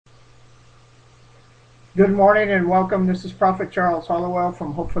Good morning and welcome. This is Prophet Charles Hollowell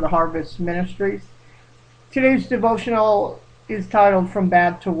from Hope for the Harvest Ministries. Today's devotional is titled From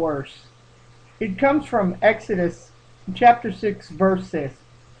Bad to Worse. It comes from Exodus chapter 6, verse 6.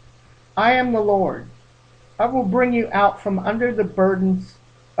 I am the Lord. I will bring you out from under the burdens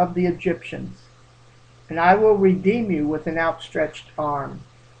of the Egyptians, and I will redeem you with an outstretched arm.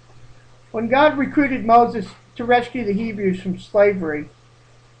 When God recruited Moses to rescue the Hebrews from slavery,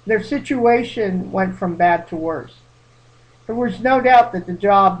 their situation went from bad to worse. There was no doubt that the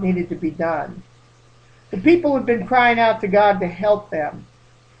job needed to be done. The people had been crying out to God to help them.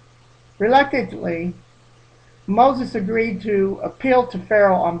 Reluctantly, Moses agreed to appeal to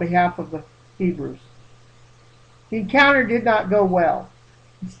Pharaoh on behalf of the Hebrews. The encounter did not go well.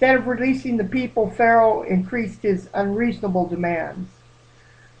 Instead of releasing the people, Pharaoh increased his unreasonable demands.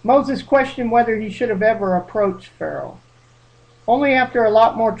 Moses questioned whether he should have ever approached Pharaoh. Only after a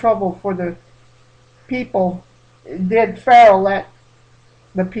lot more trouble for the people did Pharaoh let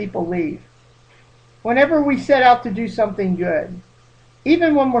the people leave. Whenever we set out to do something good,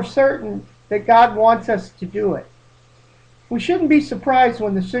 even when we're certain that God wants us to do it, we shouldn't be surprised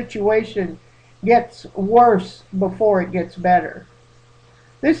when the situation gets worse before it gets better.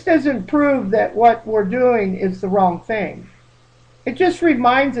 This doesn't prove that what we're doing is the wrong thing. It just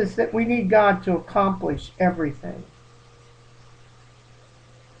reminds us that we need God to accomplish everything.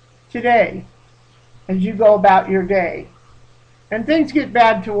 Today, as you go about your day and things get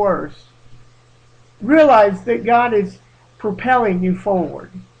bad to worse, realize that God is propelling you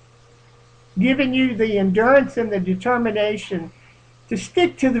forward, giving you the endurance and the determination to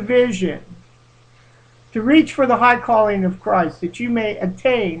stick to the vision, to reach for the high calling of Christ, that you may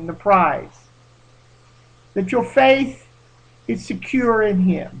attain the prize, that your faith is secure in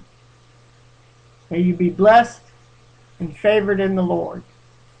Him. May you be blessed and favored in the Lord.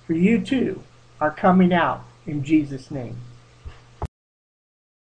 For you too are coming out in Jesus' name.